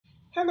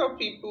Hello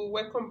people,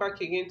 welcome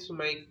back again to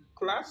my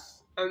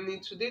class, and in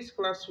today's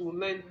class we'll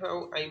learn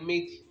how I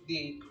made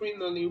the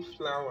crinoline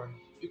flower.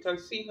 You can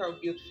see how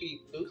beautiful it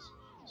looks.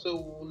 So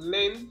we'll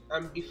learn,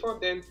 and before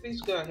then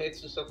please go ahead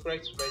to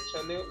subscribe to my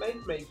channel, like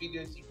my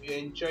videos if you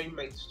enjoy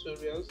my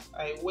tutorials.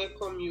 I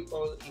welcome you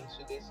all in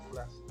today's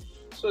class.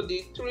 So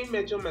the three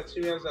major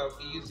materials I'll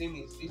be using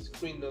is this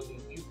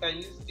crinoline. You can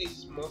use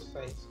this small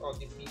size or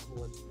the big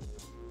one.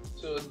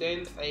 So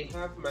then I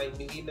have my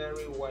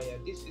millinery wire.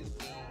 This is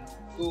the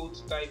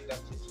gold type that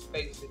is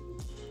flexible.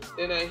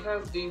 Then I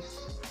have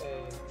this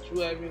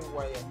jewelry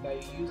wire that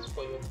you use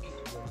for your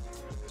beadwork.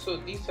 So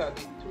these are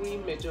the three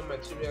major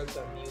materials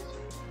I'm using.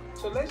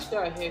 So let's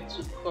go ahead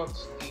to cut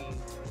the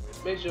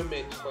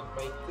measurement for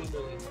my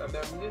crinoline, and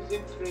I'm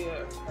using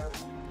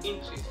 3.5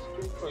 inches,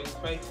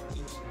 3.5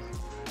 inches.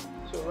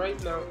 So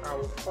right now I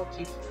will cut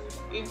it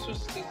into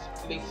 6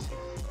 places.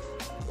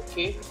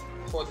 Okay,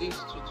 for this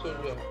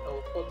tutorial I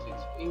will cut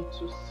it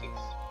into 6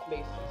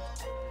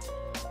 places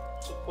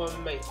to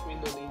form my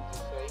crinoline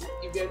design.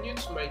 If you are new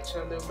to my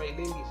channel, my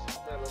name is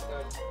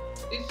Naladan.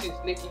 This is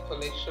Neki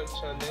Collection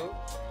channel.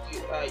 You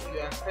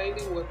are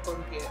highly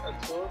welcome here,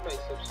 and to all my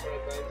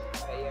subscribers,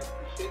 I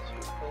appreciate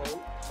you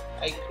all.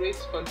 I create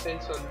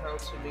content on how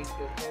to make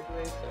your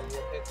headwear and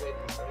your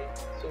headwear design.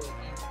 So if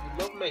you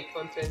love my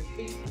content,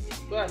 please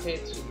go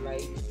ahead to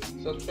like,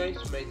 subscribe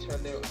to my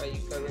channel, and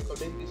you can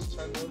recommend this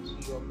channel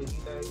to your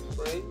millinery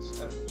friends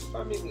and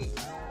family.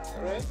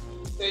 Alright?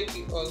 Thank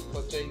you all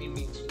for joining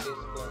me in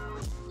today's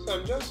class. So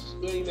I'm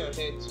just going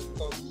ahead to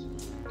cut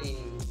the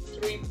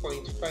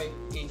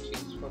 3.5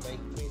 inches for my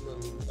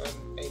crinoline,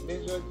 and I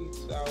measured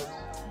it out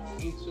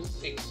into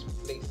 6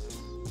 places.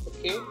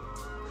 Okay?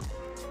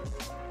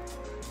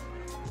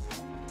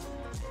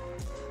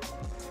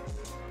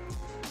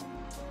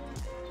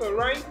 So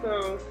right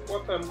now,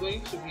 what I'm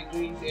going to be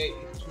doing here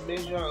is to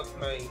measure out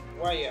my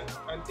wire,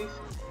 and this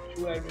is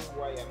jewelry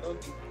wire,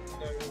 not the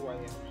millinery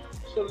wire.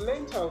 So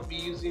length I'll be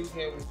using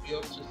here will be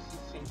up to 6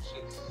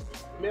 inches.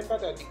 Remember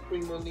that the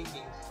crinoline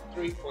is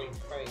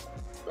 3.5.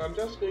 So I'm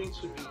just going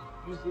to be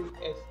using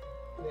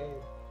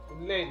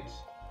length.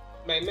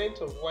 My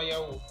length of wire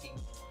will be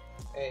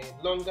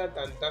longer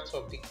than that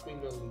of the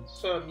crinoline.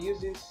 So I'm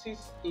using 6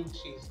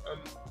 inches,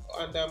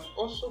 and I'm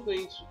also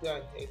going to go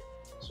ahead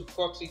to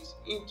cut it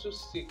into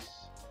 6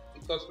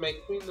 because my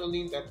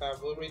crinoline that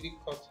I've already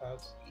cut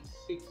out is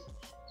 6.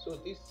 So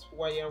this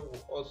wire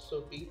will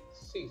also be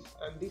 6,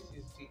 and this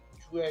is the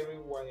jewelry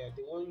wire,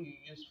 the one you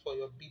use for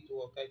your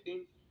beadwork. I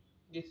think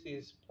this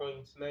is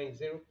 0.9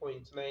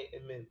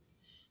 mm.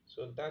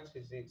 So that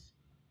is it.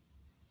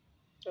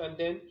 And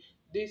then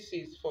this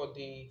is for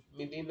the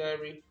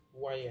millinery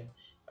wire,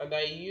 and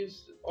I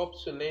use up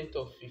to length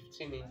of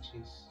 15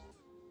 inches.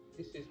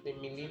 This is the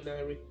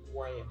millinery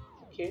wire.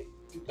 Okay,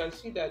 you can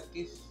see that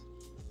this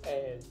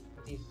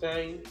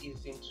design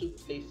is in 2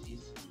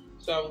 places.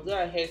 So I will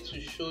go ahead to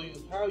show you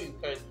how you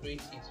can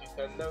create it. You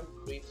can now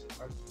create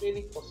as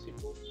many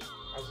possible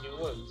as you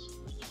want.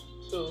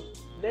 So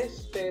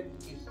next step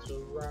is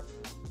to wrap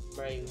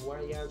my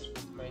wires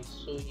with my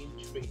sewing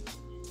tray.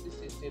 This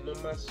is the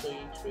normal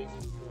sewing tray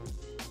you know.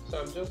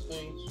 So I'm just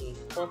going to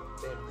cut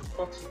it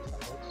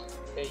out,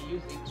 and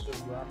use it to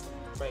wrap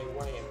my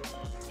wire.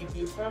 If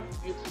you have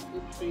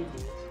beautiful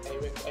trimmings,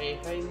 I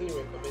highly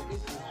recommend.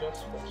 This is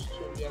just for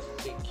tutorial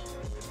sake.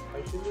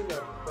 Assuming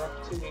I'm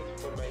crafting it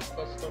for my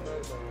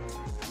customers or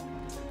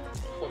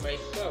for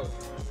myself,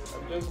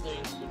 I'm just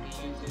going to be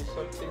using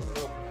something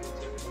more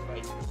beautiful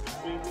like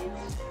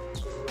trimmings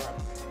to wrap.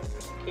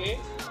 Okay,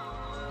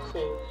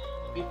 so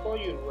before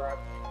you wrap,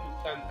 you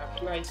can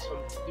apply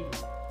some glue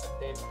and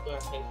then go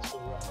ahead to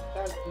wrap.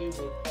 That glue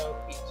will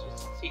help it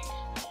to stick.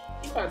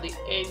 If at the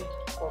end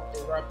of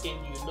the wrapping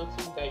you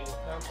notice that you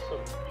have some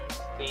loose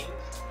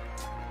stains,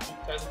 you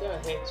can go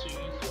ahead to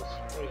use your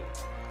spray,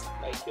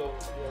 like your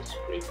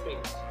spray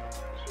paint,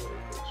 to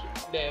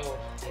clear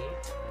off the,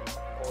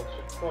 or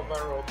to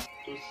cover up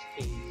those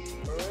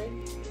stains. Alright,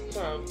 so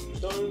I'm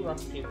done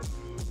wrapping.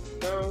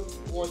 Now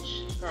watch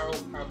how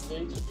I'm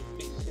going to be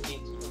fixing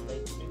it on my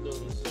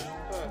crinoline, so you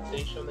pay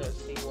attention and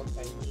see what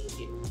I do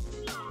here.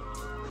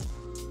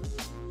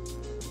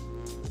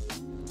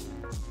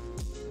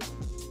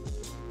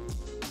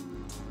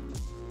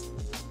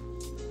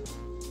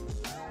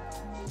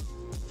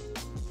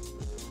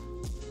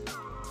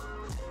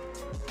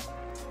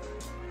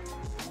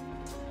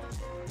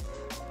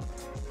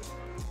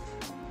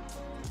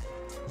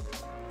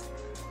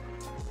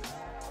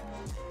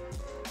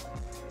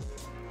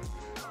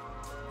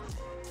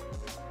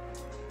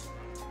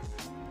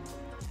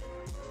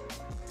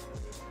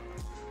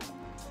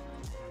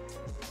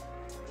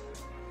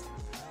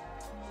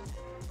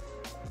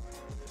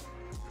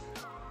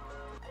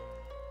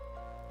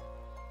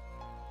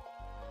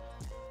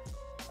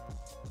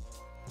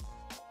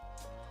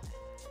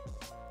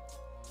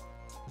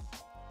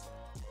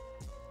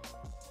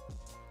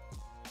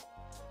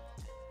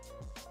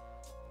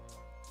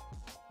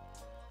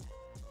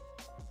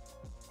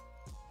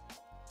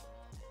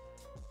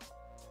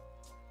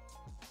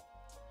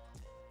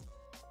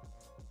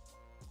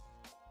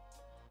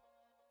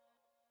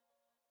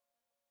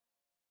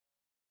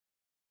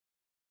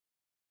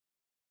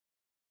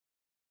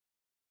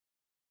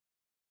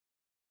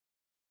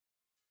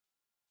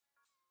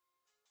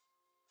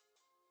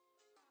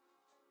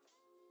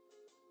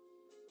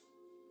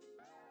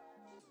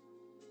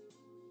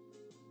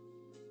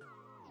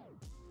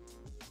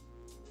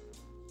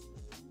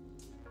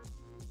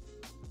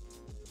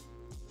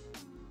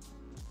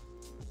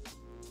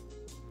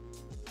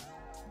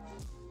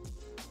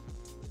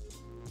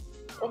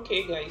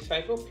 Okay guys,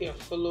 I hope you are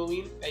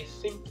following. I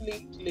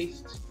simply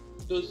placed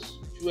those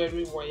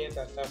jewelry wire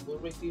that I've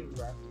already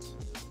wrapped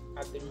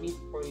at the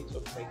midpoint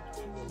of my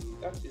crinoline.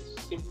 That is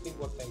simply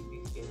what I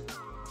did here.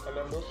 And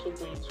I'm also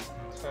going to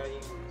be tying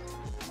it.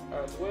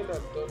 And when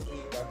I'm done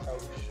doing that, I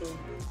will show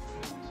you.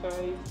 You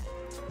tie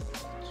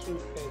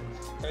two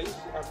ends. Can you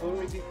see? I've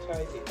already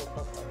tied the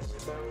upper part.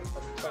 Now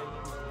I'm tying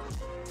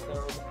the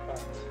down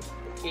part.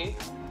 Okay?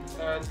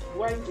 And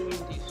while doing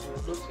this,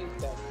 you'll notice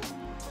that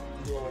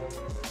your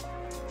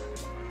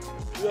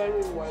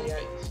jewelry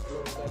wire is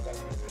longer than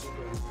the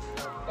cable,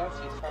 and that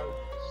is how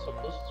it's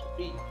supposed to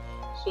be.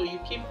 So you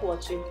keep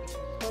watching. If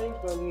you find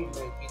value in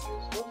my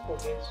videos, don't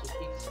forget to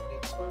hit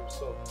the thumbs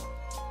up.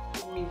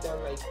 Give me that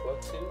like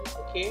button,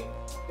 okay?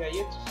 If you are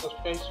yet to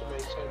subscribe to my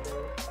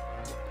channel,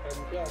 you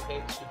can go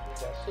ahead to do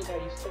that so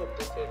that you stay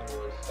updated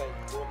once I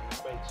drop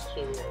my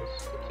tutorials,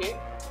 okay?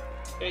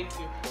 Thank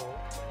you for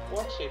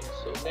watching.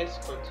 So let's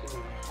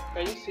continue.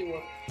 Can you see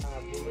what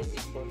I've already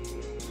done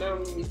here? Now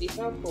with the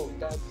help of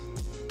that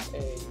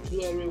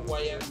jewelry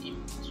wire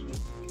in between,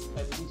 you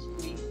can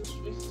easily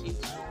twist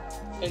it to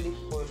any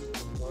form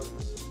you want.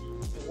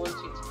 You want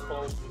it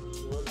curved,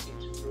 you want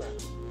it flat.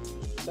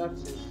 That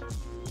is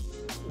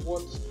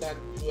what that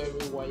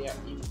jewelry wire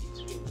in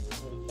between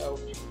will help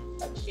you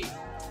achieve.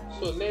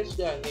 So let's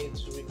go ahead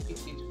to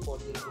repeat it for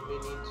the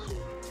remaining two.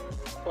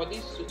 For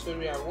this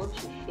tutorial, I want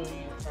to show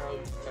you how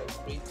you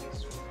can create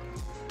this with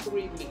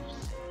 3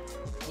 leaves.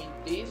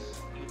 With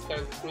this, you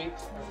can create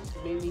as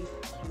many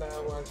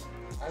flowers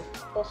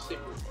as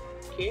possible.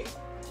 Okay,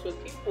 so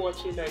keep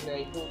watching and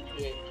I hope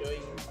you're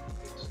enjoying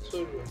the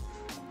tutorial.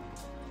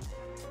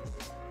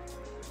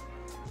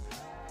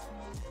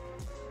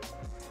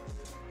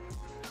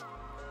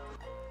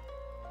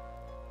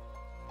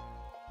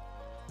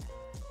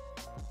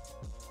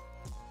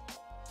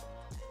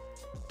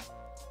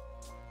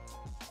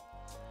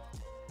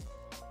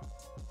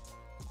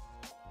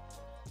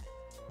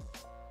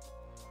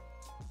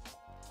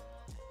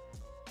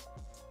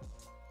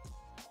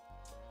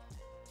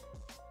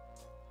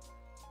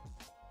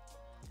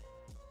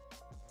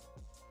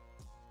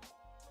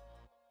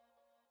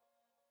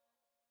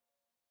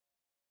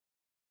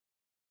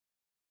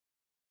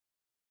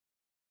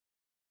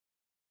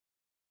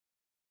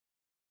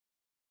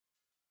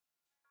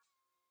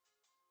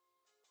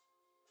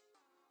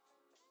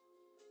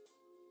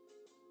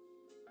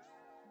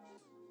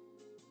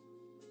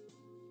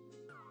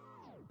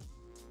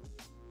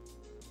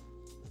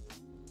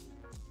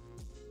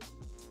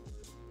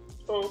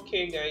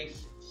 Okay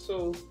guys,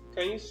 so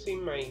can you see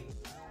my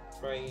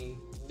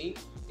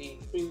leaf, the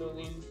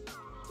crinoline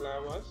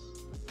flowers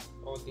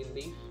or the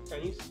leaf?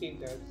 Can you see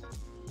that?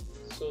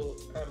 So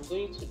I'm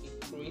going to be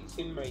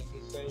creating my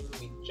design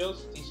with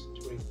just these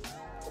 3.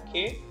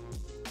 Okay,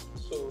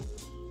 so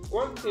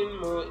one thing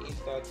more is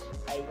that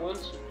I want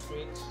to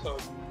create some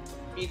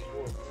bead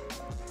work.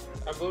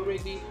 I've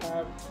already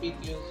have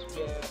videos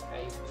where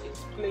I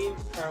explain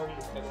how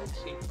you can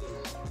achieve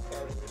this. You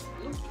can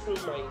look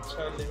through my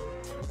channel,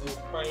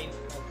 you'll find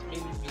as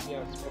many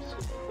videos as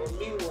possible. But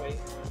meanwhile,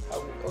 I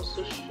will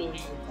also show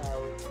you how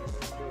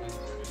to do it.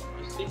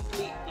 You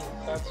simply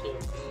insert your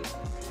bead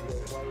in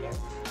your wire,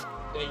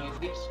 then you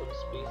leave some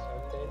space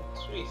and then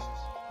twist.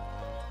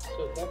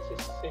 So that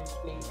is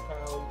simply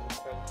how you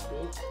can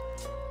create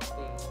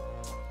the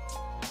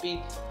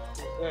bead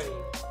design.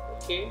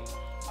 Okay,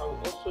 I will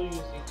also use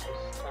it to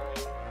style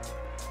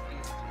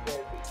this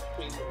very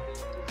crinoline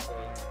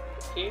design.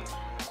 Okay,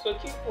 so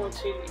keep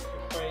watching. If you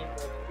find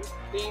value,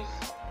 please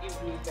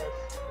give me that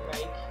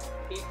like,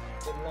 hit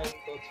the like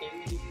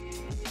button.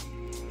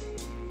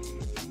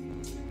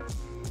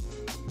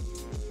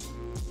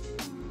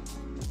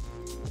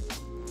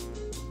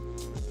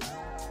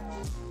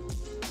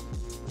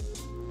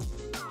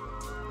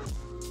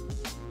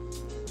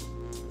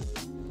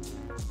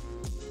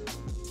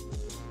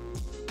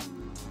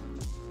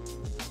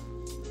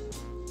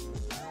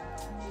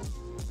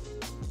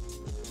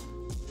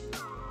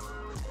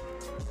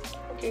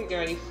 Okay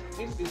guys,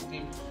 this is the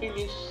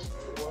finished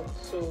work.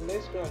 So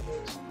let's go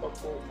ahead to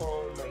couple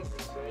all my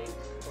designs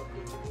on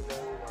the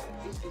millinery wire.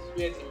 This is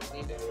where the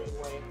millinery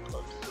wire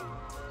comes in.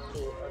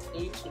 So I'm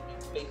going to be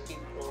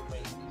placing all my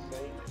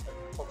designs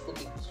and couple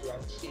it to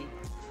achieve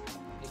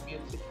the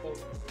beautiful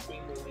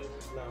crinoline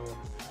flower.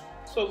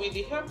 So with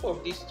the help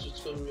of this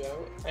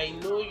tutorial, I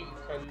know you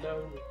can now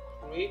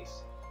recreate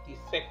the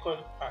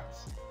second part,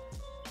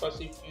 because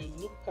if you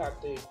look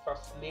at the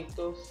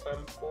fascinator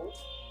sample,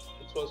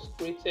 it was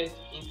created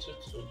into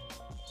 2.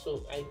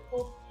 So I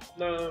hope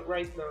now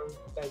right now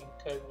that you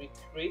can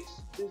recreate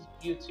this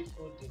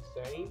beautiful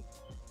design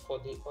for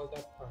the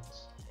other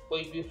parts.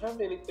 But if you have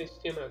any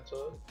question at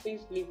all,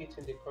 please leave it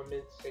in the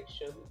comment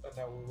section and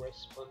I will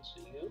respond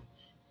to you.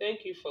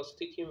 Thank you for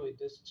sticking with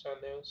this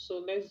channel.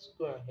 So let's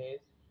go ahead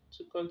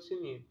to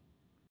continue.